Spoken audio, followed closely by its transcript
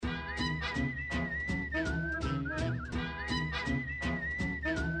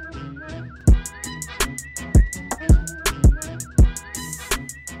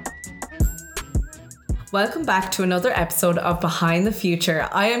Welcome back to another episode of Behind the Future.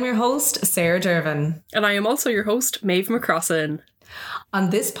 I am your host, Sarah Dervin. And I am also your host, Maeve McCrossan.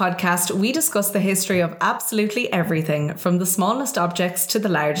 On this podcast, we discuss the history of absolutely everything, from the smallest objects to the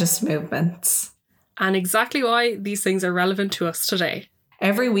largest movements. And exactly why these things are relevant to us today.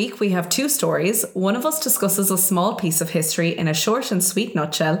 Every week we have two stories. One of us discusses a small piece of history in a short and sweet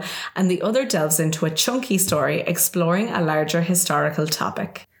nutshell, and the other delves into a chunky story exploring a larger historical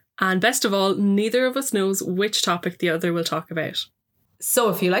topic. And best of all, neither of us knows which topic the other will talk about. So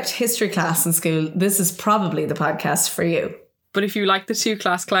if you liked history class in school, this is probably the podcast for you. But if you like the two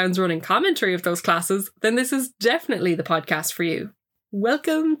class clowns running commentary of those classes, then this is definitely the podcast for you.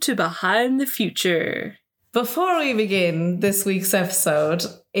 Welcome to Behind the Future. Before we begin this week's episode,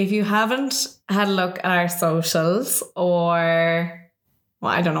 if you haven't had a look at our socials or...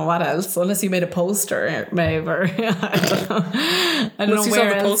 well, I don't know what else, unless you made a poster, maybe. I don't know. I don't unless know you where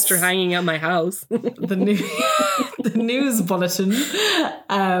saw the else. poster hanging at my house. The news bulletin.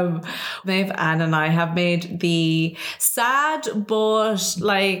 Maeve, Anne and I have made the sad but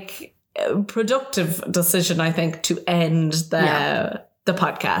productive decision, I think, to end the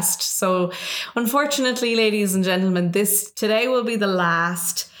podcast. So unfortunately, ladies and gentlemen, today will be the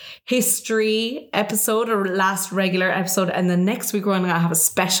last history episode or last regular episode, and the next week we're going to have a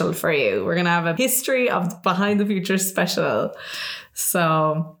special for you. We're going to have a history of Behind the Future special.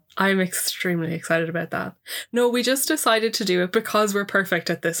 So I'm extremely excited about that. No, we just decided to do it because we're perfect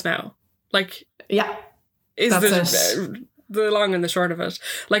at this now. Yeah, is that's the long and the short of it.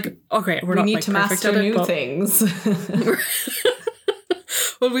 Okay, we need to master new things.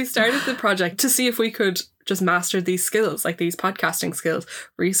 Well, we started the project to see if we could just master these skills, like these podcasting skills,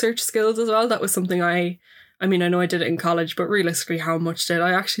 research skills as well. That was something I know I did it in college, but realistically, how much did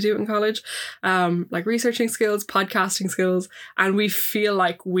I actually do it in college? Researching skills, podcasting skills. And we feel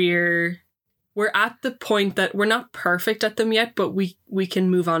like we're at the point that we're not perfect at them yet, but we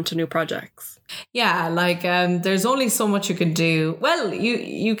can move on to new projects. Yeah, there's only so much you can do. Well,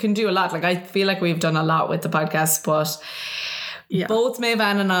 you can do a lot. I feel like we've done a lot with the podcast, but... yeah. Both Maeve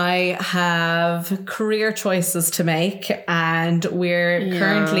and I have career choices to make, and we're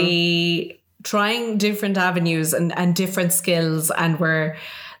currently trying different avenues and different skills, and we're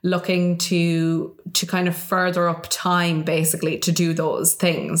looking to kind of further up time, basically, to do those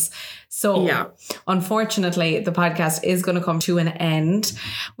things. So unfortunately, the podcast is going to come to an end.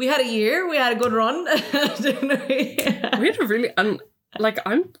 We had a year, we had a good run, didn't we? We had a really,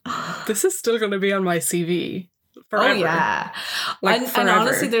 this is still going to be on my CV. Forever. Oh yeah, and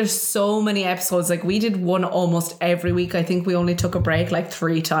honestly, there's so many episodes. We did one almost every week. I think we only took a break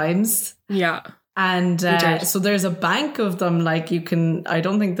 3 times. Yeah, and so there's a bank of them. You can. I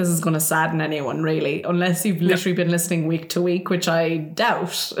don't think this is going to sadden anyone really, unless you've literally been listening week to week, which I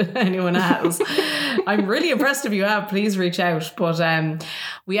doubt anyone has. I'm really impressed if you have. Please reach out. But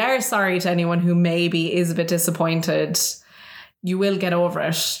we are sorry to anyone who maybe is a bit disappointed. You will get over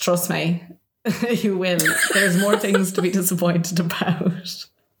it. Trust me. You will. There's more things to be disappointed about.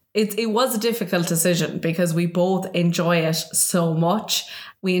 It was a difficult decision because we both enjoy it so much.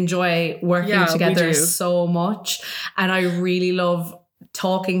 We enjoy working together so much. And I really love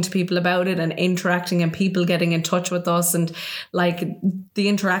talking to people about it and interacting and people getting in touch with us, and the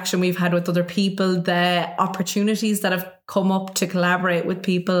interaction we've had with other people, the opportunities that have come up to collaborate with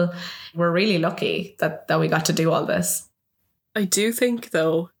people. We're really lucky that we got to do all this. I do think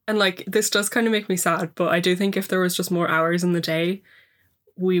though, and this does kind of make me sad, but I do think if there was just more hours in the day,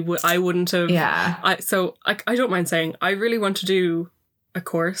 I wouldn't have. Yeah. I don't mind saying I really want to do a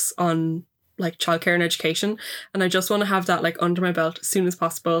course on childcare and education, and I just want to have that under my belt as soon as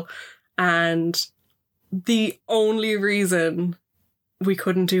possible. And the only reason we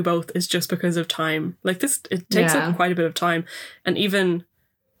couldn't do both is just because of time. It takes up quite a bit of time, and even.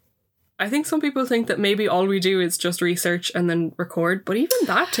 I think some people think that maybe all we do is just research and then record, but even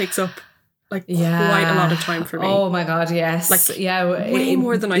that takes up quite a lot of time for me. Oh my God, yes. Way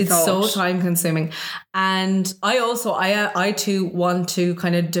more than I thought. It's so time consuming. And I also, I too want to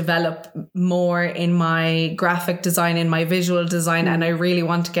kind of develop more in my graphic design, in my visual design. And I really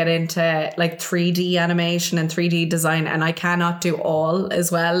want to get into 3D animation and 3D design. And I cannot do all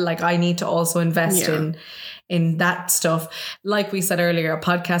as well. I need to also invest in that stuff. Like we said earlier, a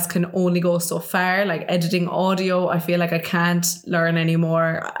podcast can only go so far. Editing audio, I feel like I can't learn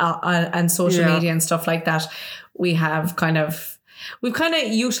anymore, and social media and stuff like that. We've kind of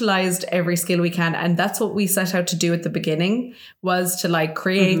utilized every skill we can, and that's what we set out to do at the beginning, was to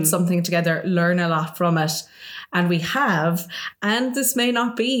create something together, learn a lot from it. And we have, and this may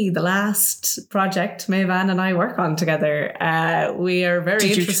not be the last project Maeve and I work on together. We are very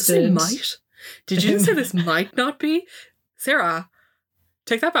interested. Did you just say might? Did you say this might not be? Sarah,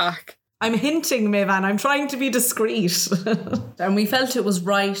 take that back. I'm hinting, Mayvan. I'm trying to be discreet. And we felt it was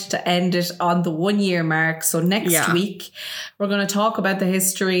right to end it on the 1 year mark. So next week, we're going to talk about the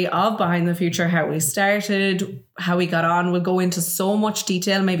history of Behind the Future, how we started, how we got on. We'll go into so much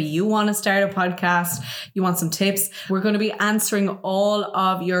detail. Maybe you want to start a podcast. You want some tips. We're going to be answering all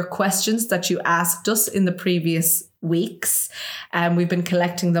of your questions that you asked us in the previous weeks. And we've been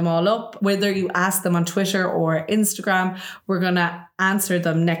collecting them all up. Whether you ask them on Twitter or Instagram, we're going to answer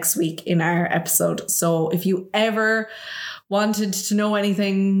them next week in our episode. So if you ever wanted to know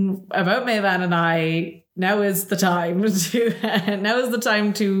anything about Mayvan and I, now is the time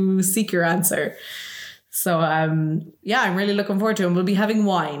to seek your answer. So I'm really looking forward to it. And we'll be having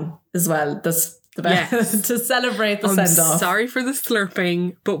wine as well. That's the best to celebrate the send-off. Sorry for the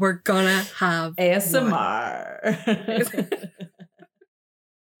slurping, but we're gonna have ASMR.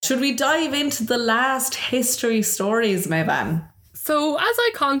 Should we dive into the last history stories, Mayvan? So as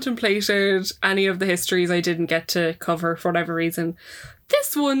I contemplated any of the histories I didn't get to cover for whatever reason,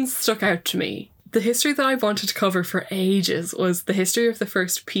 this one stuck out to me. The history that I wanted to cover for ages was the history of the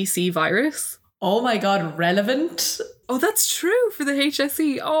first PC virus. Oh my God, relevant. Oh, that's true for the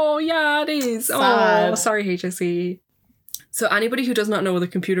HSE. Oh, yeah, it is. Sad. Oh, sorry, HSE. So anybody who does not know what a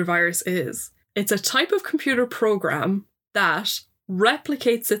computer virus is, it's a type of computer program that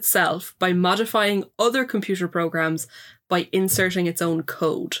replicates itself by modifying other computer programs by inserting its own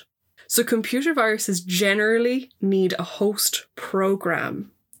code. So computer viruses generally need a host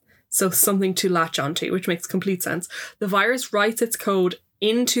program, so something to latch onto, which makes complete sense. The virus writes its code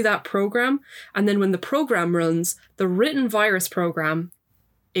into that program, and then when the program runs, the written virus program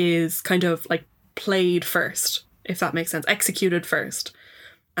is kind of like played first, if that makes sense, executed first.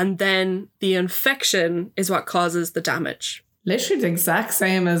 And then the infection is what causes the damage. Literally the exact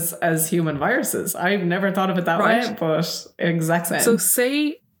same as human viruses. I've never thought of it that way, but exact same. So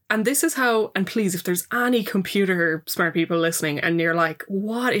say, and this is how, and please, if there's any computer smart people listening and you're like,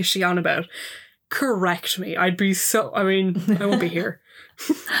 what is she on about? Correct me. I won't be here.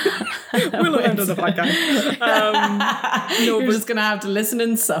 We'll end the podcast. You're just going to have to listen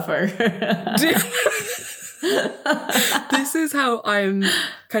and suffer. This is how I'm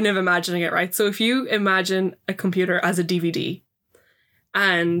kind of imagining it, right? So if you imagine a computer as a DVD,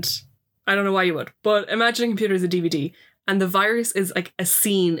 and I don't know why you would, but imagine a computer as a DVD, and the virus is like a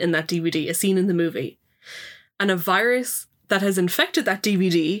scene in that DVD, a scene in the movie. And a virus that has infected that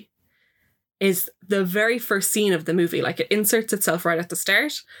DVD is the very first scene of the movie. Like, it inserts itself right at the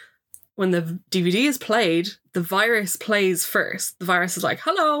start. When the DVD is played, the virus plays first. The virus is like,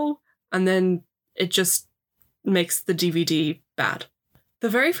 hello, and then it just makes the DVD bad. The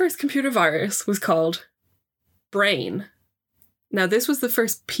very first computer virus was called Brain. Now, this was the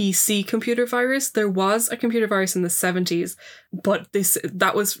first PC computer virus. There was a computer virus in the 70s, but do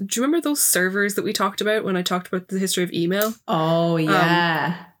you remember those servers that we talked about when I talked about the history of email? Oh,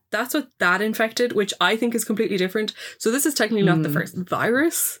 yeah. That's what that infected, which I think is completely different. So this is technically not the first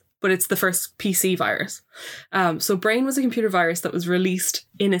virus, but it's the first PC virus. So Brain was a computer virus that was released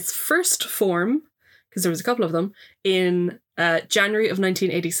in its first form, because there was a couple of them, in January of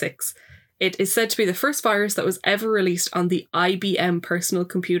 1986. It is said to be the first virus that was ever released on the IBM personal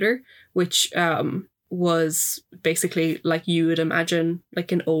computer, which was basically like you would imagine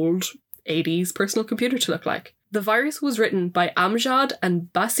like an old 80s personal computer to look like. The virus was written by Amjad and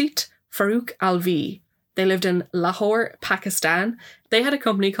Basit Farooq Alvi. They lived in Lahore, Pakistan. They had a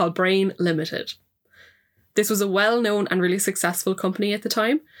company called Brain Limited. This was a well-known and really successful company at the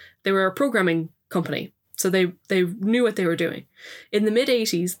time. They were a programming company, so they knew what they were doing. In the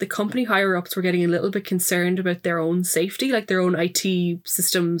mid-80s, the company higher-ups were getting a little bit concerned about their own safety, like their own IT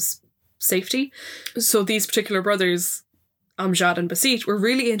systems safety. So these particular brothers, Amjad and Basit, were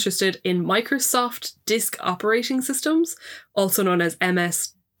really interested in Microsoft Disk Operating Systems, also known as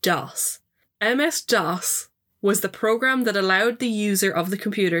MS-DOS. MS-DOS was the program that allowed the user of the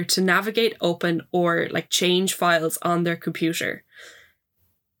computer to navigate, open, or like change files on their computer.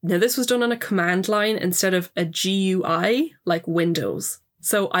 Now, this was done on a command line instead of a GUI like Windows.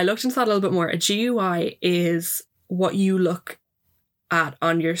 So I looked into that a little bit more. A GUI is what you look at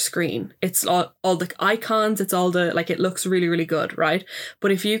on your screen. It's all the icons, it's all the, like, it looks really, really good, right?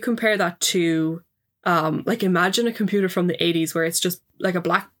 But if you compare that to, like, imagine a computer from the 80s where it's just like a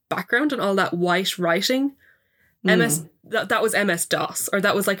black background and all that white writing, that was MS-DOS, or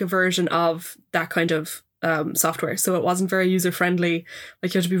that was like a version of that kind of software. So it wasn't very user-friendly.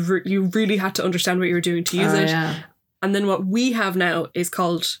 Like, you had to you really had to understand what you were doing to use it. Yeah. And then what we have now is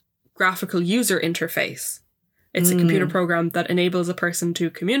called graphical user interface, It's a computer program that enables a person to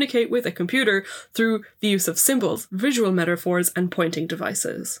communicate with a computer through the use of symbols, visual metaphors, and pointing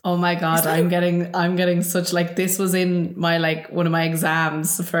devices. Oh my God, I'm getting such, like, this was in my, like, one of my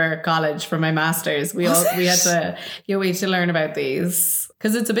exams for college for my master's. We had to learn about these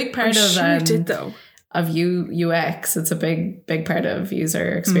because it's a big part of sure it did, though. Of UX. It's a big part of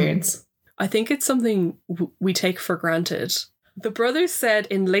user experience. I think it's something we take for granted. The brothers said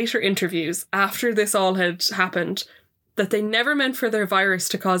in later interviews, after this all had happened, that they never meant for their virus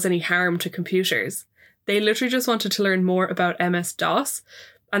to cause any harm to computers. They literally just wanted to learn more about MS-DOS,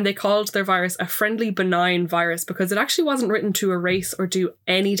 and they called their virus a friendly, benign virus because it actually wasn't written to erase or do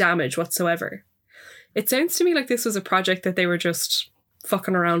any damage whatsoever. It sounds to me like this was a project that they were just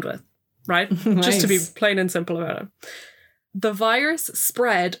fucking around with, right? Nice. Just to be plain and simple about it. The virus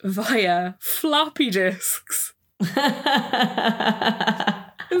spread via floppy disks. Isn't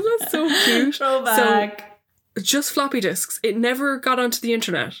that so cute? Throwback. So, just floppy disks. It never got onto the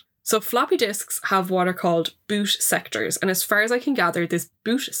internet. So floppy disks have what are called boot sectors. And as far as I can gather, this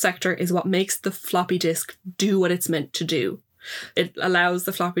boot sector is what makes the floppy disk do what it's meant to do. It allows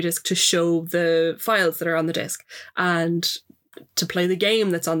the floppy disk to show the files that are on the disk and to play the game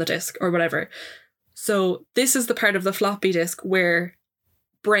that's on the disk or whatever. So this is the part of the floppy disk where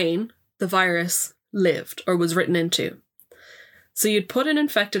Brain, the virus, lived or was written into. So you'd put an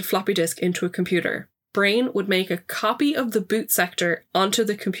infected floppy disk into a computer. Brain would make a copy of the boot sector onto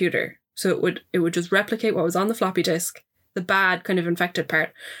the computer. So it would just replicate what was on the floppy disk, the bad kind of infected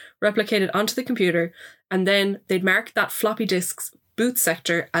part, replicate it onto the computer, and then they'd mark that floppy disk's boot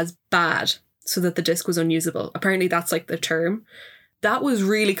sector as bad so that the disk was unusable. Apparently that's like the term. That was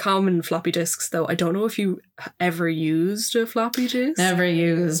really common in floppy disks, though. I don't know if you ever used a floppy disk. Never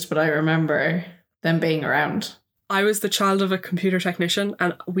used, but I remember them being around. I was the child of a computer technician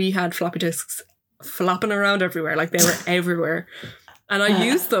and we had floppy disks flopping around everywhere. Like they were everywhere. And I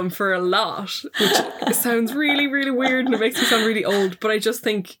used them for a lot, which sounds really, really weird and it makes me sound really old, but I just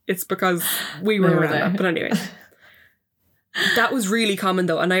think it's because we were around that. But anyway, that was really common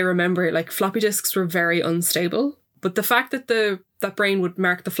though. And I remember like floppy disks were very unstable, but the fact that that Brain would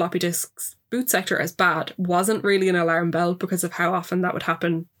mark the floppy disk's boot sector as bad wasn't really an alarm bell because of how often that would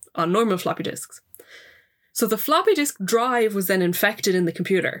happen on normal floppy disks. So the floppy disk drive was then infected in the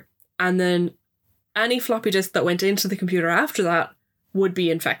computer, and then any floppy disk that went into the computer after that would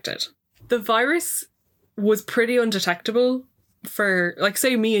be infected. The virus was pretty undetectable for, like,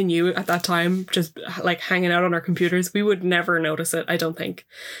 say me and you at that time, just like hanging out on our computers, we would never notice it, I don't think.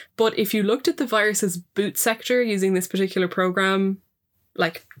 But if you looked at the virus's boot sector using this particular program,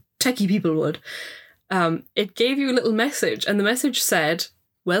 like techie people would, it gave you a little message, and the message said,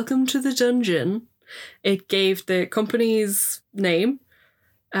 "Welcome to the dungeon." It gave the company's name.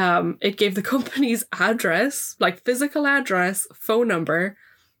 It gave the company's address, like physical address, phone number.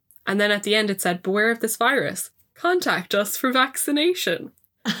 And then at the end it said, "Beware of this virus. Contact us for vaccination."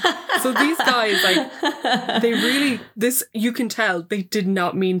 So these guys, like, they really, this, you can tell they did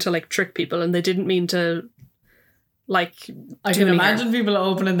not mean to like trick people, and they didn't mean to like, I can imagine people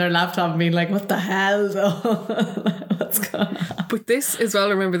opening their laptop and being like, what the hell though? What's going on? But this as well,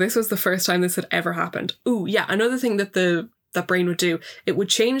 remember, this was the first time this had ever happened. Ooh, yeah, another thing that that Brain would do, it would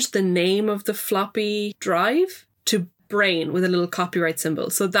change the name of the floppy drive to Brain with a little copyright symbol.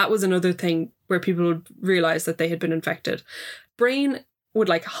 So that was another thing where people would realize that they had been infected. Brain would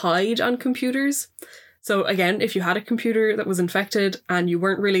like hide on computers. So again, if you had a computer that was infected and you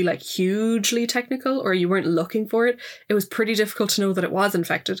weren't really like hugely technical or you weren't looking for it, it was pretty difficult to know that it was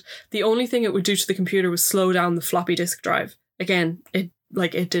infected. The only thing it would do to the computer was slow down the floppy disk drive. Again, it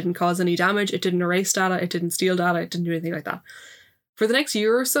didn't cause any damage, it didn't erase data, it didn't steal data, it didn't do anything like that. For the next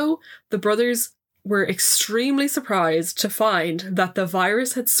year or so, the brothers were extremely surprised to find that the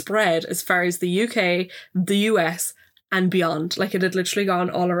virus had spread as far as the UK, the US, and beyond. Like, it had literally gone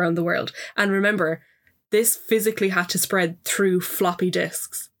all around the world. And remember, this physically had to spread through floppy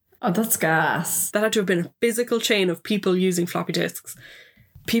disks. Oh, that's gas. That had to have been a physical chain of people using floppy disks.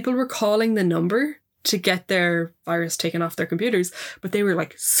 People were calling the number to get their virus taken off their computers, but they were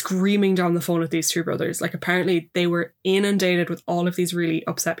like screaming down the phone at these two brothers. Like, apparently they were inundated with all of these really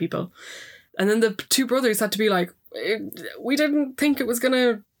upset people. And then the two brothers had to be like, we didn't think it was going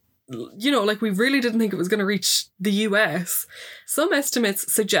to, we really didn't think it was going to reach the US. Some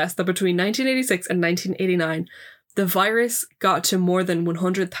estimates suggest that between 1986 and 1989, the virus got to more than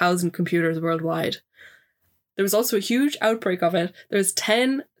 100,000 computers worldwide. There was also a huge outbreak of it. There's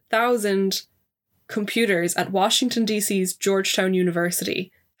 10,000 computers at Washington, D.C.'s Georgetown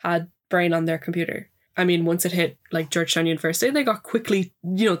University had Brain on their computer. I mean, once it hit like Georgetown University, they got quickly,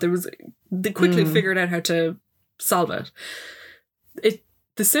 they quickly figured out how to solve it.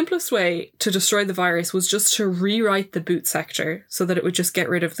 The simplest way to destroy the virus was just to rewrite the boot sector so that it would just get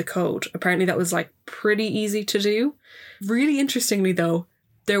rid of the code. Apparently that was like pretty easy to do. Really interestingly though,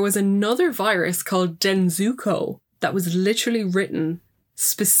 there was another virus called Denzuko that was literally written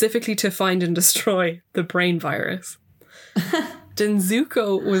specifically to find and destroy the brain virus.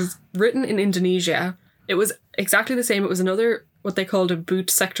 Denzuko was written in Indonesia. It was exactly the same. It was another, what they called a boot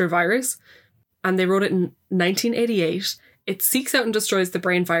sector virus. And they wrote it in 1988. It seeks out and destroys the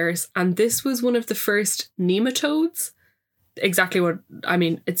brain virus. And this was one of the first nematodes. Exactly what, I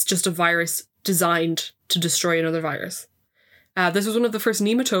mean, it's just a virus designed to destroy another virus. This was one of the first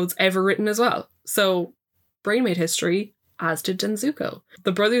nematodes ever written as well. So brain made history, as did Denzuko.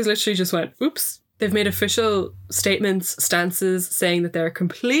 The brothers literally just went, oops. They've made official statements, stances, saying that they're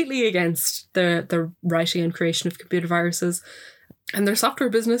completely against the writing and creation of computer viruses. And their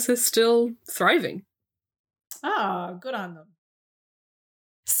software business is still thriving. Ah, good on them.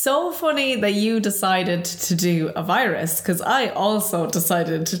 So funny that you decided to do a virus, because I also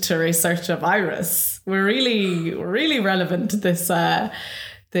decided to research a virus. We're really relevant to this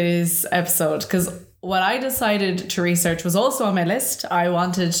episode, because what I decided to research was also on my list. I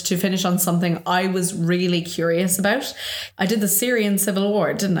wanted to finish on something I was really curious about. I did the Syrian Civil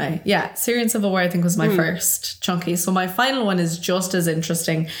War, didn't I? Yeah, Syrian Civil War I think was my first chunky. So my final one is just as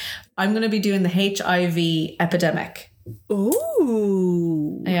interesting. I'm going to be doing the HIV epidemic.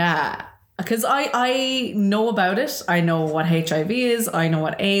 Ooh. Yeah. Because I know about it. I know what HIV is. I know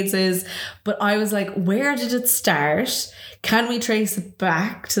what AIDS is. But I was like, where did it start? Can we trace it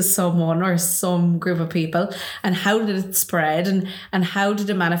back to someone or some group of people? And how did it spread? And how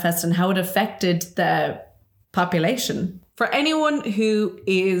did it manifest? And how it affected the population? For anyone who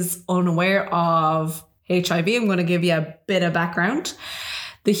is unaware of HIV, I'm going to give you a bit of background.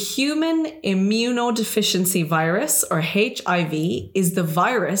 The human immunodeficiency virus, or HIV, is the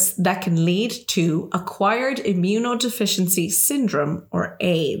virus that can lead to acquired immunodeficiency syndrome, or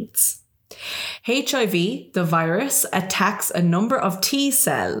AIDS. HIV, the virus, attacks a number of T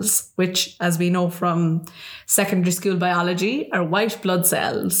cells, which, as we know from secondary school biology, are white blood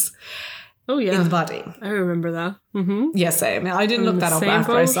cells. Oh, yeah. In the body. I remember that. Mm-hmm. Yes, same. I didn't look that up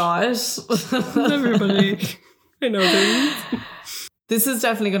after I saw it. Everybody. I know things. This is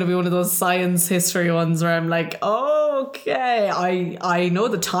definitely going to be one of those science history ones where I'm like, oh, okay, I know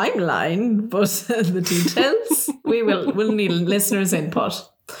the timeline, but the details, we'll need listeners' input.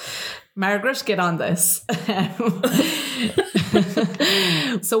 Margaret, get on this.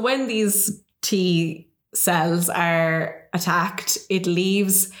 So when these T cells are attacked, it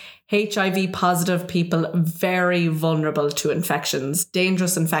leaves HIV positive people very vulnerable to infections,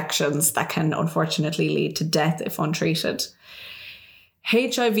 dangerous infections that can unfortunately lead to death if untreated.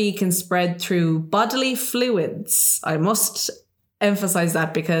 HIV can spread through bodily fluids. I must emphasize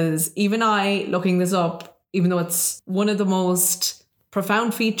that because even I, looking this up, even though it's one of the most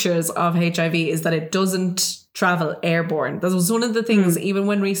profound features of HIV is that it doesn't travel airborne. That was one of the things, even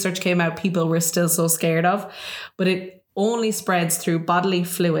when research came out, people were still so scared of. But it only spreads through bodily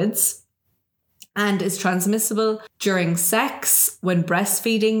fluids and is transmissible during sex, when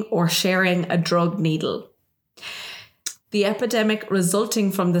breastfeeding, or sharing a drug needle. The epidemic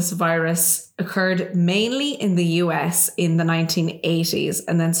resulting from this virus occurred mainly in the US in the 1980s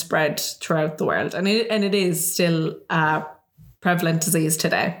and then spread throughout the world. And it is still a prevalent disease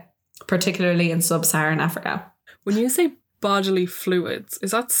today, particularly in sub-Saharan Africa. When you say bodily fluids,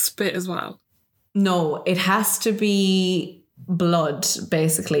 is that spit as well? No, it has to be blood,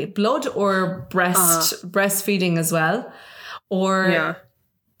 basically. Blood or breastfeeding as well. Or... yeah.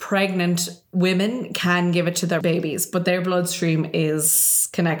 Pregnant women can give it to their babies, but their bloodstream is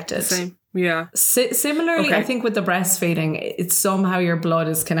connected. Same. Yeah. Similarly, okay. I think with the breastfeeding, it's somehow your blood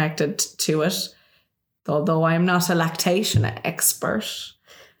is connected to it. Although I'm not a lactation expert.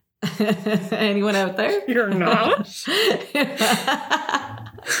 Anyone out there? You're not?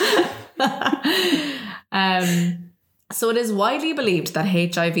 So it is widely believed that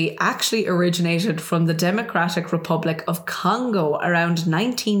HIV actually originated from the Democratic Republic of Congo around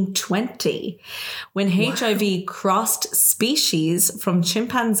 1920, when HIV crossed species from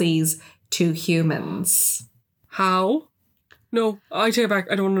chimpanzees to humans. How? No, I take it back.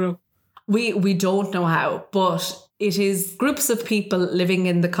 I don't want to know. We don't know how, but it is groups of people living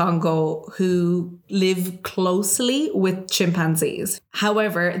in the Congo who live closely with chimpanzees.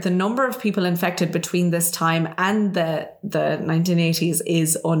 However, the number of people infected between this time and the 1980s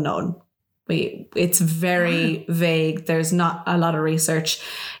is unknown. It's very vague. There's not a lot of research,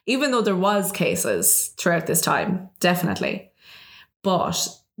 even though there was cases throughout this time, definitely. But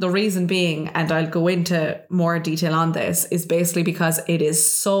The reason being, and I'll go into more detail on this, is basically because it is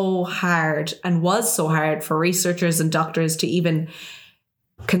so hard and was so hard for researchers and doctors to even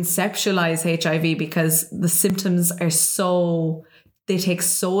conceptualize HIV, because the symptoms are they take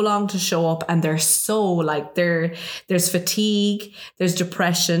so long to show up, and they're so like there's fatigue, there's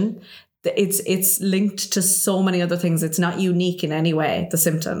depression. It's linked to so many other things. It's not unique in any way, the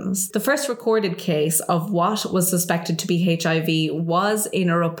symptoms. The first recorded case of what was suspected to be HIV was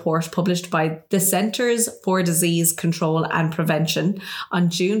in a report published by the Centers for Disease Control and Prevention on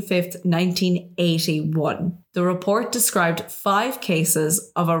June 5th, 1981. The report described 5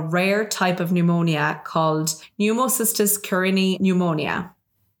 cases of a rare type of pneumonia called Pneumocystis carinii pneumonia.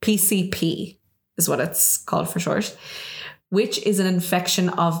 PCP is what it's called for short, which is an infection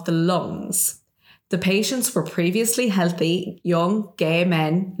of the lungs. The patients were previously healthy, young, gay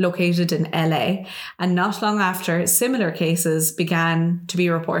men located in LA, and not long after, similar cases began to be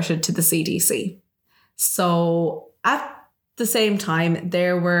reported to the CDC. So at the same time,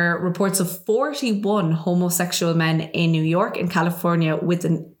 there were reports of 41 homosexual men in New York and California with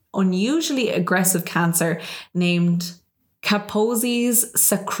an unusually aggressive cancer named Kaposi's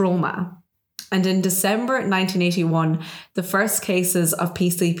sarcoma. And in December 1981, the first cases of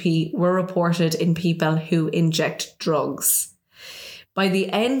PCP were reported in people who inject drugs. By the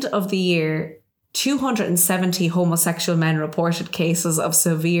end of the year, 270 homosexual men reported cases of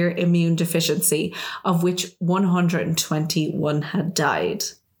severe immune deficiency, of which 121 had died.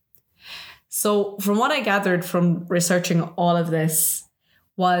 So from what I gathered from researching all of this,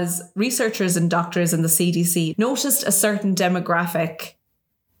 was researchers and doctors in the CDC noticed a certain demographic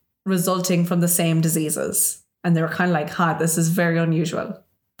resulting from the same diseases. And they were kind of like, this is very unusual,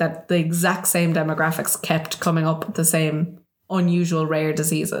 that the exact same demographics kept coming up with the same unusual rare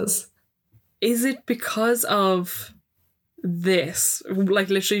diseases. Is it because of this, like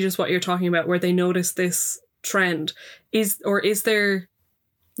literally just what you're talking about, where they noticed this trend? Is there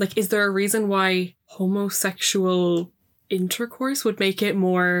a reason why homosexual intercourse would make it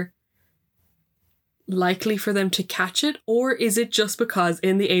more likely for them to catch it? Or is it just because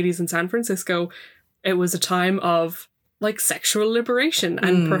in the 80s in San Francisco, it was a time of like sexual liberation,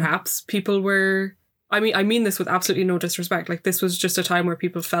 and perhaps people were, I mean this with absolutely no disrespect, like this was just a time where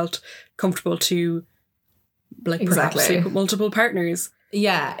people felt comfortable to like perhaps sleep with multiple partners.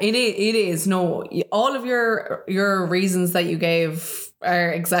 Yeah, it is. No, all of your reasons that you gave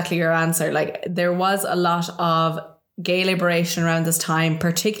are exactly your answer. Like there was a lot of gay liberation around this time,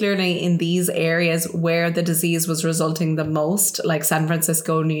 particularly in these areas where the disease was resulting the most, like San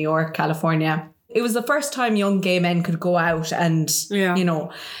Francisco, New York, California. It was the first time young gay men could go out and, they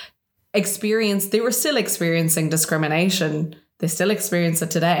were still experiencing discrimination. They still experience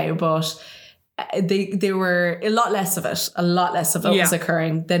it today, but they were a lot less of it was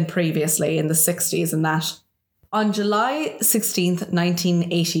occurring than previously in the 60s and that. On July 16th,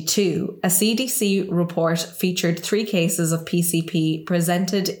 1982, a CDC report featured 3 cases of PCP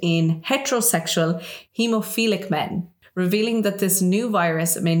presented in heterosexual hemophilic men, revealing that this new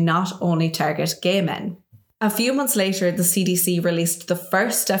virus may not only target gay men. A few months later, the CDC released the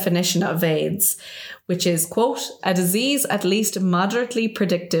first definition of AIDS, which is, quote, a disease at least moderately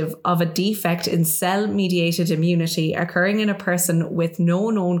predictive of a defect in cell-mediated immunity occurring in a person with no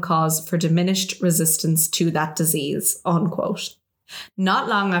known cause for diminished resistance to that disease, unquote. Not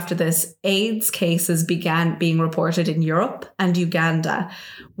long after this, AIDS cases began being reported in Europe and Uganda,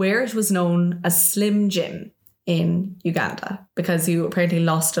 where it was known as Slim Jim in Uganda, because you apparently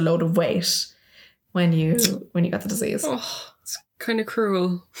lost a load of weight when you got the disease. Oh, it's kind of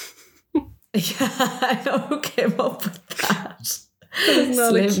cruel. Yeah, I know who came up with that. That's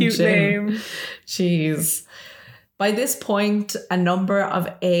not a cute name. Jeez. By this point, a number of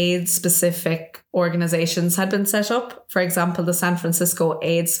AIDS-specific organizations had been set up. For example, the San Francisco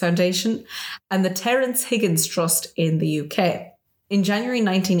AIDS Foundation and the Terence Higgins Trust in the UK. In January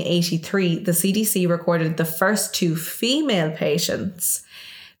 1983, the CDC recorded the first 2 female patients.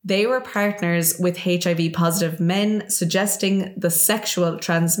 They were partners with HIV-positive men, suggesting the sexual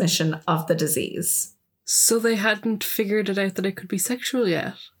transmission of the disease. So they hadn't figured it out that it could be sexual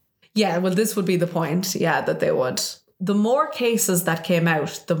yet? Yeah, well, this would be the point, that they would. The more cases that came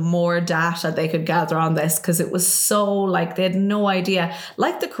out, the more data they could gather on this, because it was so, they had no idea.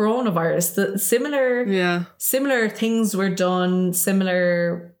 Like the coronavirus, the similar things were done,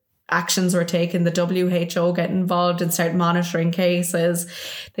 similar actions were taken, the WHO get involved and start monitoring cases,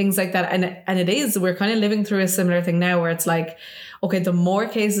 things like that. And we're kind of living through a similar thing now where it's like, okay, the more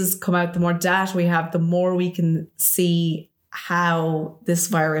cases come out, the more data we have, the more we can see how this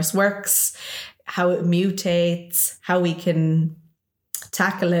virus works, how it mutates, how we can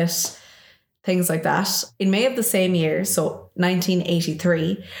tackle it, things like that. In May of the same year, so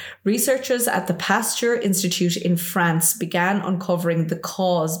 1983, researchers at the Pasteur Institute in France began uncovering the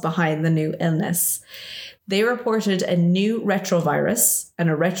cause behind the new illness. They reported a new retrovirus, and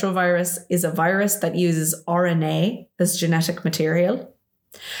a retrovirus is a virus that uses RNA as genetic material,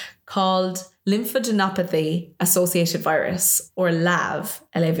 called lymphadenopathy associated virus, or LAV,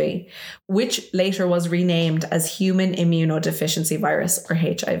 LAV, which later was renamed as human immunodeficiency virus, or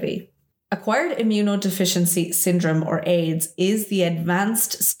HIV. Acquired immunodeficiency syndrome, or AIDS, is the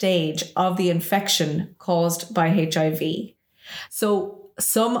advanced stage of the infection caused by HIV. So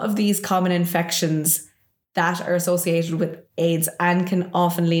some of these common infections that are associated with AIDS and can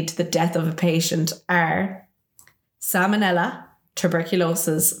often lead to the death of a patient are salmonella,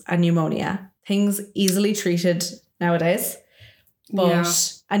 tuberculosis, and pneumonia. Things easily treated nowadays,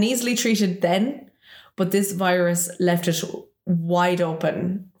 and easily treated then, but this virus left it wide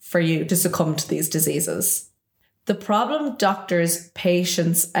open for you to succumb to these diseases. The problem doctors,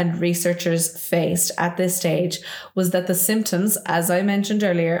 patients, and researchers faced at this stage was that the symptoms, as I mentioned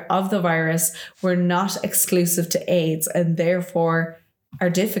earlier, of the virus were not exclusive to AIDS and therefore are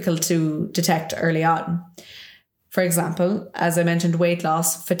difficult to detect early on. For example, as I mentioned, weight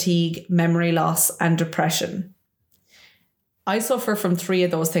loss, fatigue, memory loss, and depression. I suffer from 3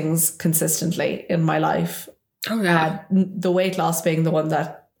 of those things consistently in my life. Oh, yeah. The weight loss being the one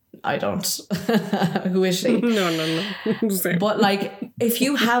that I don't. Who is she? No. Same. But like, if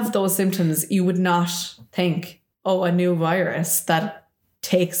you have those symptoms, you would not think, oh, a new virus that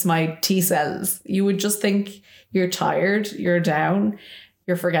takes my T cells. You would just think you're tired, you're down,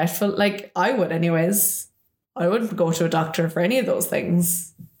 you're forgetful. Like I would anyways. I wouldn't go to a doctor for any of those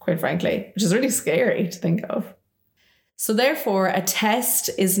things, quite frankly, which is really scary to think of. So therefore, a test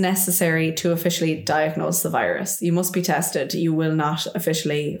is necessary to officially diagnose the virus. You must be tested. You will not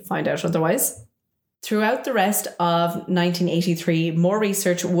officially find out otherwise. Throughout the rest of 1983, more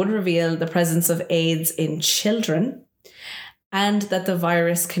research would reveal the presence of AIDS in children and that the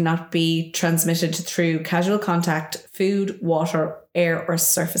virus cannot be transmitted through casual contact, food, water, air, or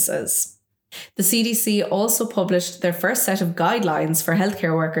surfaces. The CDC also published their first set of guidelines for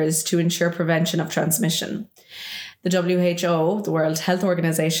healthcare workers to ensure prevention of transmission. The WHO, the World Health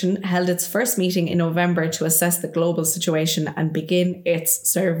Organization, held its first meeting in November to assess the global situation and begin its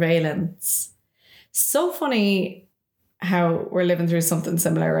surveillance. So funny how we're living through something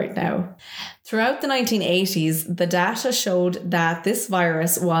similar right now. Throughout the 1980s, the data showed that this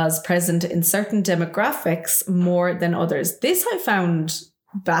virus was present in certain demographics more than others. This I found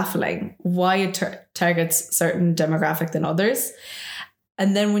baffling, why it targets certain demographic than others.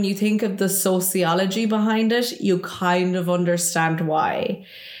 And then when you think of the sociology behind it, you kind of understand why.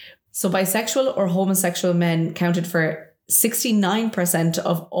 So bisexual or homosexual men counted for 69%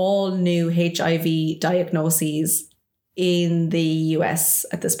 of all new HIV diagnoses in the US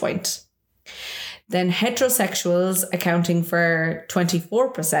at this point. Then heterosexuals accounting for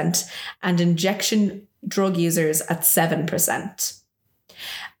 24% and injection drug users at 7%.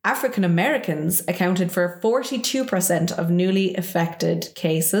 African Americans accounted for 42% of newly affected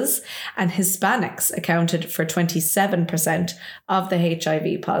cases, and Hispanics accounted for 27% of the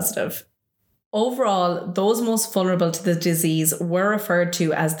HIV positive. Overall, those most vulnerable to the disease were referred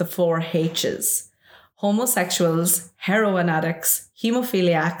to as the 4 H's: homosexuals, heroin addicts,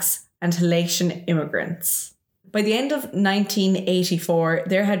 hemophiliacs, and Haitian immigrants. By the end of 1984,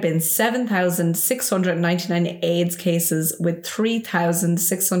 there had been 7,699 AIDS cases with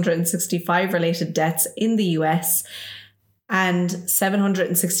 3,665 related deaths in the US and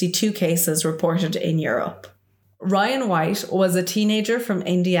 762 cases reported in Europe. Ryan White was a teenager from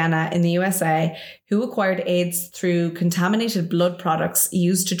Indiana in the USA who acquired AIDS through contaminated blood products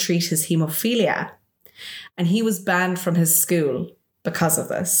used to treat his hemophilia. And he was banned from his school because of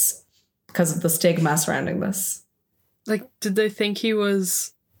this, because of the stigma surrounding this. Like, did they think he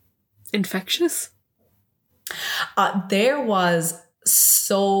was infectious? There was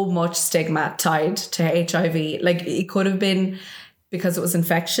so much stigma tied to HIV. Like, it could have been because it was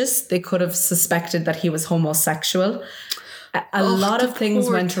infectious. They could have suspected that he was homosexual. A lot of things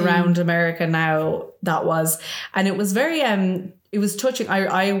went around America now and it was very, it was touching.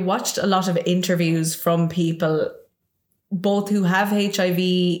 I watched a lot of interviews from people, both who have HIV,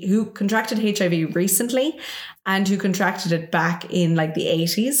 who contracted HIV recently and who contracted it back in like the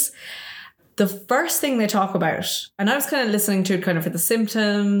 80s. The first thing they talk about, and I was kind of listening to it kind of for the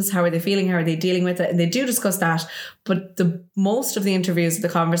symptoms, how are they feeling, how are they dealing with it? And they do discuss that. But most of the interviews, the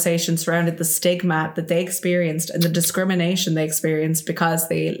conversation surrounded the stigma that they experienced and the discrimination they experienced because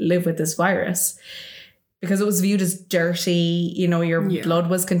they live with this virus. because it was viewed as dirty, you know, your blood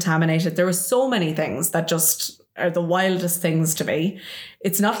was contaminated. There were so many things that just are the wildest things to me.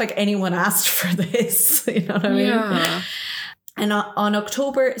 It's not like anyone asked for this, you know what I mean? Yeah. And on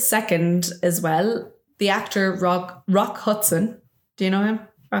October 2nd as well, the actor Rock Hudson, do you know him?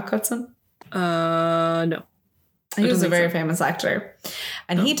 Rock Hudson? No. He was a very famous actor.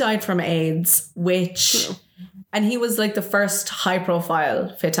 And he died from AIDS, and he was like the first high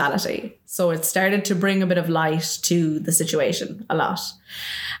profile fatality. So it started to bring a bit of light to the situation a lot.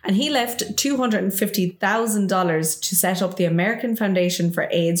 And he left $250,000 to set up the American Foundation for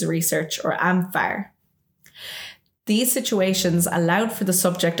AIDS Research, or AMFAR. These situations allowed for the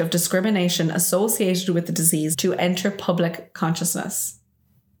subject of discrimination associated with the disease to enter public consciousness.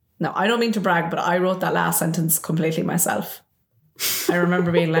 Now, I don't mean to brag, but I wrote that last sentence completely myself. I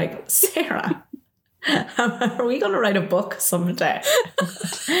remember being like, Sarah, are we going to write a book someday?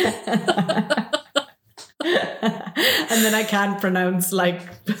 And then I can't pronounce like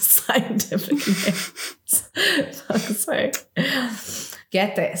scientific names. Fuck's sake.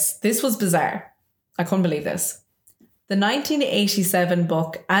 Get this. This was bizarre. I couldn't believe this. The 1987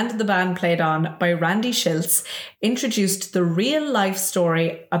 book And the Band Played On by Randy Shilts introduced the real-life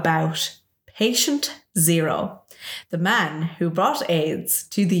story about Patient Zero, the man who brought AIDS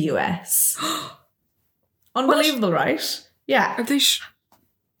to the US. Unbelievable, right? Yeah. Are they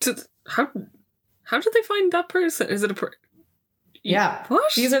how did they find that person? Is it a Yeah.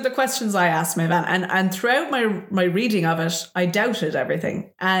 What? These are the questions I asked my man. And throughout my reading of it, I doubted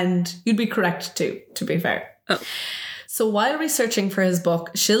everything. And you'd be correct too, to be fair. Oh. So while researching for his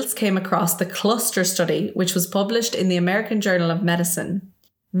book, Shilts came across the cluster study, which was published in the American Journal of Medicine.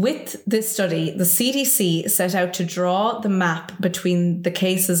 With this study, the CDC set out to draw the map between the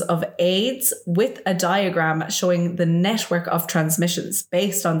cases of AIDS with a diagram showing the network of transmissions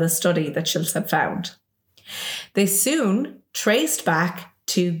based on the study that Shilts had found. They soon traced back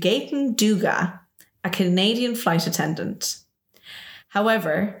to Gaten Duga, a Canadian flight attendant.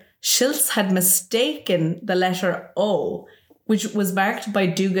 However, Shilts had mistaken the letter O, which was marked by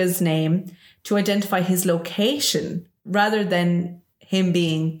Duga's name, to identify his location rather than him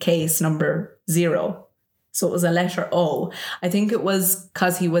being case number 0. So it was a letter O. I think it was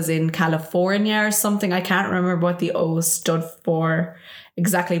because he was in California or something. I can't remember what the O stood for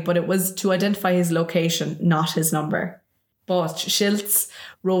exactly, but it was to identify his location, not his number. But Shilts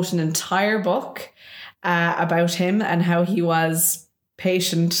wrote an entire book about him and how he was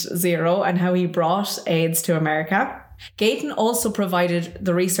Patient Zero and how he brought AIDS to America. Gaten also provided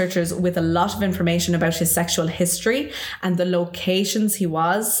the researchers with a lot of information about his sexual history and the locations he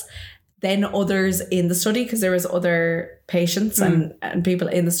was, then others in the study, because there was other patients and people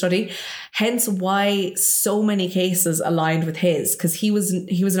in the study. Hence why so many cases aligned with his, because he was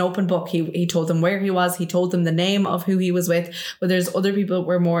an open book. He told them where he was. He told them the name of who he was with. But there's other people that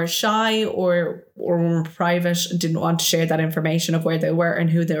were more shy or more private and didn't want to share that information of where they were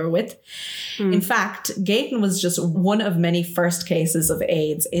and who they were with. In fact, Gaten was just one of many first cases of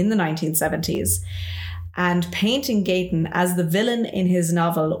AIDS in the 1970s. And painting Gaten as the villain in his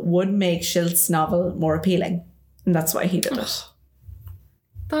novel would make Shilts' novel more appealing. And that's why he did it.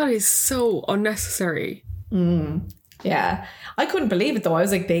 That is so unnecessary. Yeah. I couldn't believe it though. I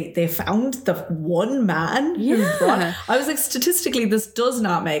was like, they found the one man who brought... I was like, statistically, this does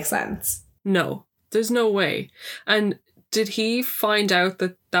not make sense. No, there's no way. And did he find out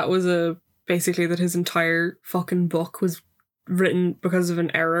that was basically that his entire fucking book was written because of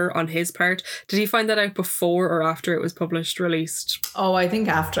an error on his part? Did he find that out before or after it was released? Oh, I think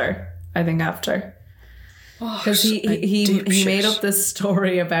after. Because he made up this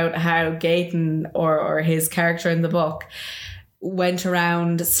story about how Gaten or his character in the book went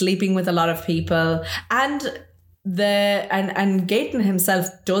around sleeping with a lot of people, and Gaten himself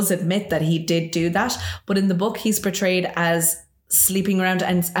does admit that he did do that, but in the book he's portrayed as sleeping around,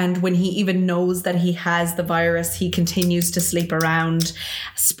 and when he even knows that he has the virus, he continues to sleep around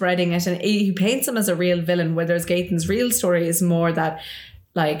spreading it, and he paints him as a real villain, whereas Gaten's real story is more that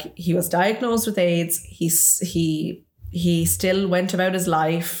like he was diagnosed with AIDS, he still went about his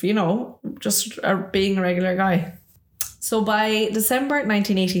life, you know, just being a regular guy. So by December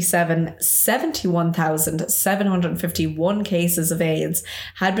 1987, 71,751 cases of AIDS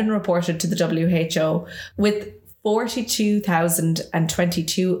had been reported to the WHO, with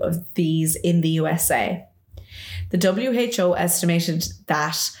 42,022 of these in the USA. The WHO estimated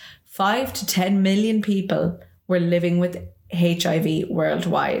that 5 to 10 million people were living with HIV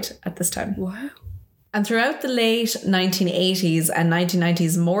worldwide at this time. Wow. And throughout the late 1980s and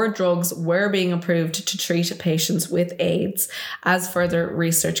 1990s, more drugs were being approved to treat patients with AIDS as further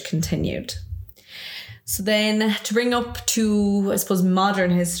research continued. So then to bring up to, I suppose,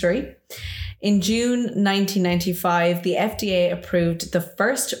 modern history, in June 1995, the FDA approved the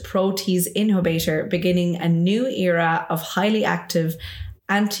first protease inhibitor, beginning a new era of highly active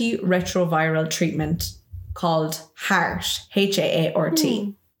antiretroviral treatment called HAART,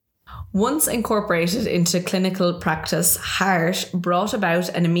 HAART. Once incorporated into clinical practice, HAART brought about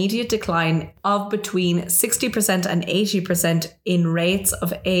an immediate decline of between 60% and 80% in rates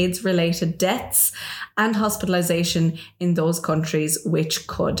of AIDS-related deaths and hospitalization in those countries which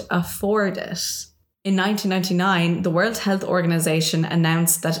could afford it. In 1999, the World Health Organization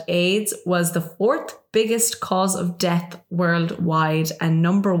announced that AIDS was the 4th biggest cause of death worldwide and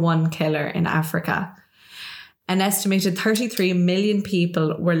number 1 killer in Africa. An estimated 33 million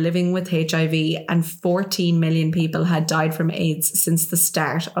people were living with HIV and 14 million people had died from AIDS since the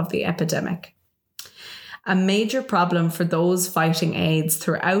start of the epidemic. A major problem for those fighting AIDS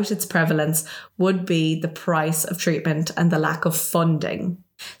throughout its prevalence would be the price of treatment and the lack of funding.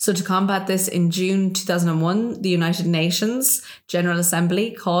 So to combat this, in June 2001, the United Nations General Assembly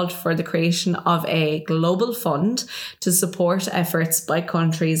called for the creation of a global fund to support efforts by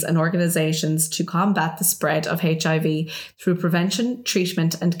countries and organizations to combat the spread of HIV through prevention,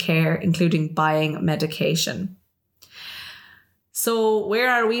 treatment, and care, including buying medication. So where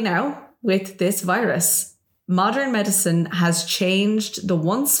are we now with this virus? Modern medicine has changed the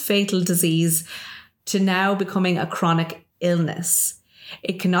once fatal disease to now becoming a chronic illness.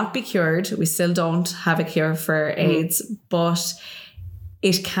 It cannot be cured. We still don't have a cure for AIDS, but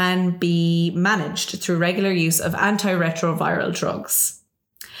it can be managed through regular use of antiretroviral drugs.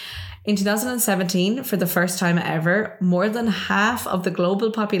 In 2017, for the first time ever, more than half of the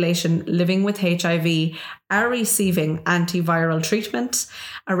global population living with HIV are receiving antiviral treatment,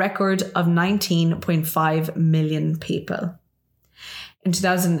 a record of 19.5 million people. In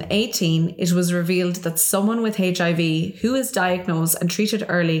 2018, it was revealed that someone with HIV who is diagnosed and treated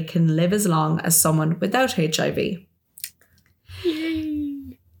early can live as long as someone without HIV.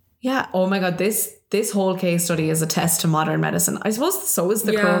 Yay. Yeah. Oh my God. This whole case study is a test to modern medicine. I suppose so is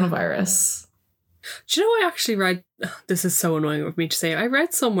the coronavirus. Do you know, I actually read, this is so annoying of me to say, I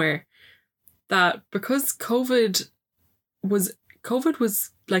read somewhere that because COVID was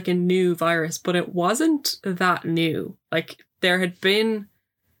like a new virus, but it wasn't that new. Like, there had been,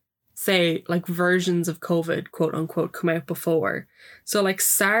 say, like versions of COVID, quote unquote, come out before. So like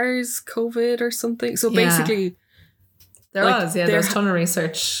SARS COVID or something. So basically, there's a ton of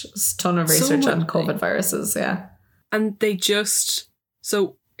research on COVID viruses. Yeah. And they just,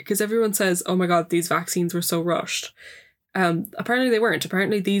 so, because everyone says, oh my God, these vaccines were so rushed. Apparently they weren't.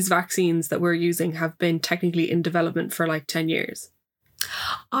 Apparently these vaccines that we're using have been technically in development for like 10 years.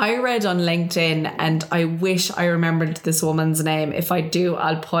 I read on LinkedIn, and I wish I remembered this woman's name. If I do,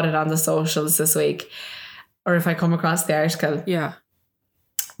 I'll put it on the socials this week, or if I come across the article. Yeah.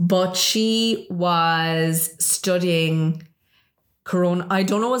 But she was studying I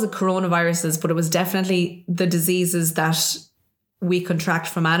don't know was it coronaviruses, but it was definitely the diseases that we contract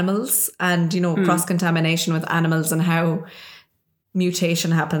from animals, and, you know, cross-contamination with animals and how mutation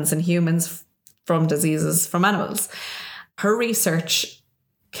happens in humans from diseases from animals. Her research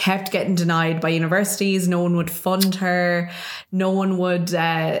kept getting denied by universities. No one would fund her. No one would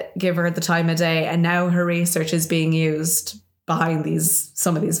give her the time of day. And now her research is being used behind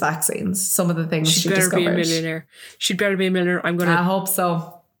some of these vaccines. Some of the things she discovered. She'd better be a millionaire. She'd better be a millionaire. I'm going to... I hope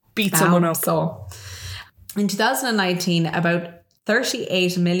so. Beat someone up. So, in 2019, about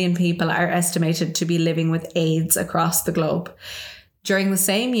 38 million people are estimated to be living with AIDS across the globe. During the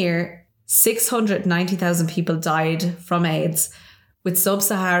same year, 690,000 people died from AIDS, with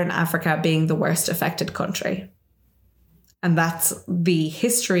sub-Saharan Africa being the worst affected country. And that's the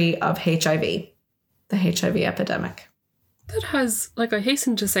history of HIV, the HIV epidemic. That has, like, I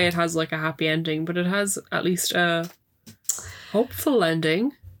hasten to say it has like a happy ending, but it has at least a hopeful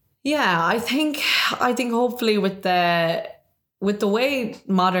ending. Yeah, I think hopefully with the way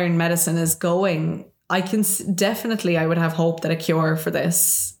modern medicine is going, I would have hope that a cure for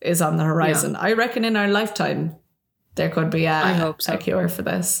this is on the horizon. Yeah. I reckon in our lifetime there could be a cure for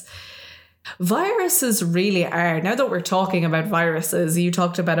this. Viruses really are, now that we're talking about viruses, you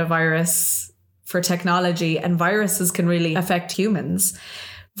talked about a virus for technology, and viruses can really affect humans.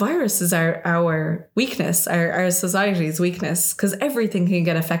 Viruses are our weakness, our society's weakness, because everything can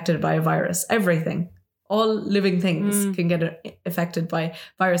get affected by a virus. Everything. All living things can get affected by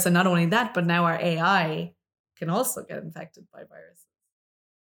virus. And not only that, but now our AI can also get infected by viruses.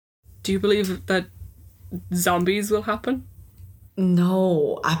 Do you believe that zombies will happen?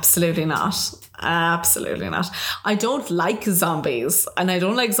 No, absolutely not. Absolutely not. I don't like zombies, and I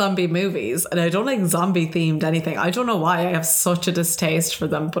don't like zombie movies, and I don't like zombie themed anything. I don't know why I have such a distaste for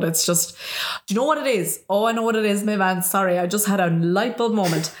them, but it's just, do you know what it is? Oh, I know what it is, my man. Sorry, I just had a light bulb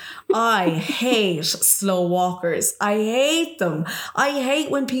moment. I hate slow walkers. I hate them. I hate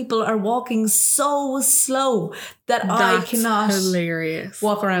when people are walking so slow that I cannot hilarious.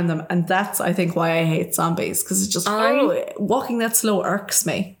 walk around them. And that's, I think, why I hate zombies, because it's just, walking that slow irks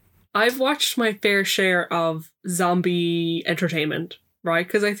me. I've watched my fair share of zombie entertainment, right?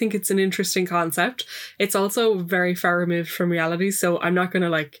 Because I think it's an interesting concept. It's also very far removed from reality, so I'm not going to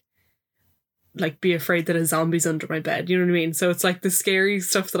like be afraid that a zombie's under my bed, you know what I mean? So it's like the scary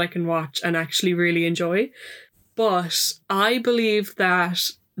stuff that I can watch and actually really enjoy. But I believe that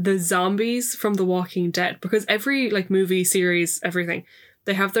the zombies from The Walking Dead, because every like movie, series, everything,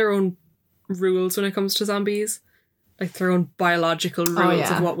 they have their own rules when it comes to zombies. Like their own biological rules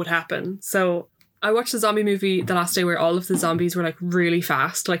of what would happen. So I watched a zombie movie the last day where all of the zombies were like really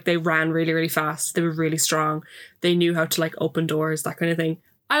fast. Like they ran really, really fast. They were really strong. They knew how to like open doors, that kind of thing.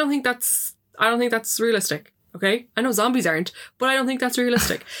 I don't think that's realistic. Okay? I know zombies aren't, but I don't think that's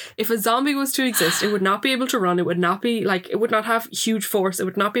realistic. If a zombie was to exist, it would not be able to run. It would not be like, it would not have huge force. It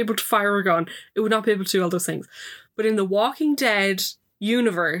would not be able to fire a gun. It would not be able to do all those things. But in the Walking Dead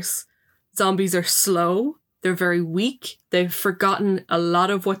universe, zombies are slow. They're very weak. They've forgotten a lot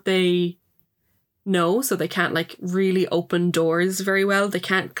of what they know, so they can't like really open doors very well. They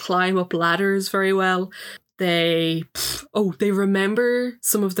can't climb up ladders very well. They remember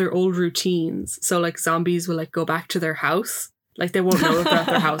some of their old routines. So like zombies will like go back to their house. Like they won't know if they're at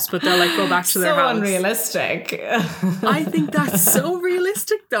their house, but they'll like go back to their house. So unrealistic. I think that's so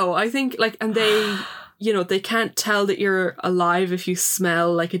realistic though. I think like, and they... you know, they can't tell that you're alive if you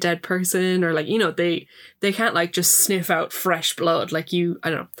smell like a dead person, or like, you know, they can't like just sniff out fresh blood. Like I don't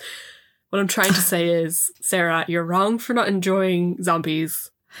know. What I'm trying to say is, Sarah, you're wrong for not enjoying zombies.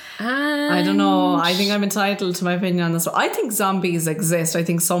 I don't know. I think I'm entitled to my opinion on this. I think zombies exist. I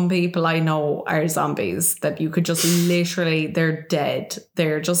think some people I know are zombies that you could just literally, they're dead.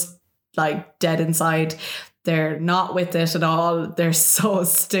 They're just like dead inside. They're not with it at all. They're so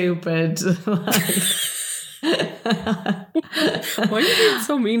stupid. Why are you being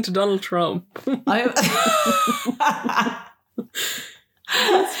so mean to Donald Trump?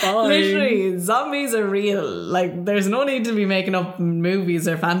 It's fine. Literally, zombies are real. Like, there's no need to be making up movies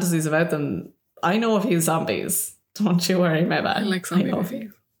or fantasies about them. I know a few zombies. Don't you worry, my bad. I like zombie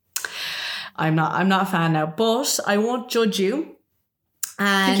movies. I'm not a fan now, but I won't judge you.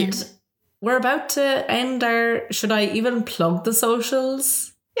 And thank you. We're about to end our... Should I even plug the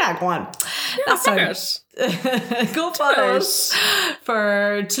socials? Yeah, go on. Yeah, that's it. Go follow us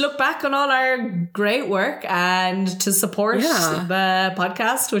to look back on all our great work and to support the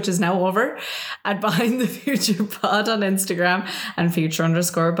podcast, which is now over, at Behind the Future Pod on Instagram and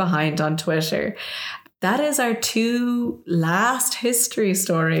Future_Behind on Twitter. That is our 2 last history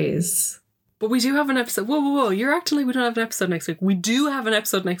stories. But we do have an episode. Whoa. You're acting like we don't have an episode next week. We do have an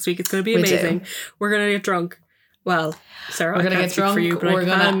episode next week. It's going to be amazing. We're going to get drunk. Well, Sarah, we're going to get drunk. For you, but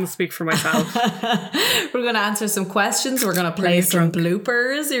I can speak for myself. We're going to answer some questions. We're going to play some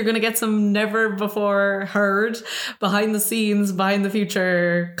bloopers. You're going to get some never before heard behind the scenes, behind the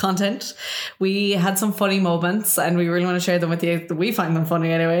future content. We had some funny moments and we really want to share them with you. We find them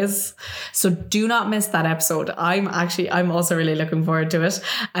funny anyways. So do not miss that episode. I'm also really looking forward to it.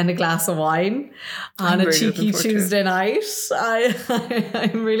 And a glass of wine on a cheeky Tuesday night.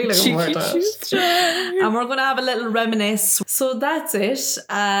 I'm really looking forward to it. And we're going to have a little reminisce. So that's it.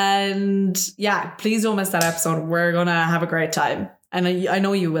 And yeah, please don't miss that episode. We're going to have a great time. And I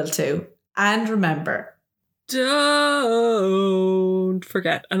know you will too. And remember, don't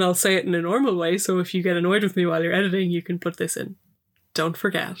forget. And I'll say it in a normal way. So if you get annoyed with me while you're editing, you can put this in. Don't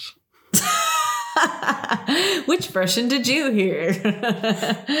forget. Which version did you hear?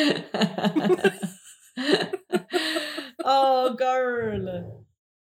 Oh, girl.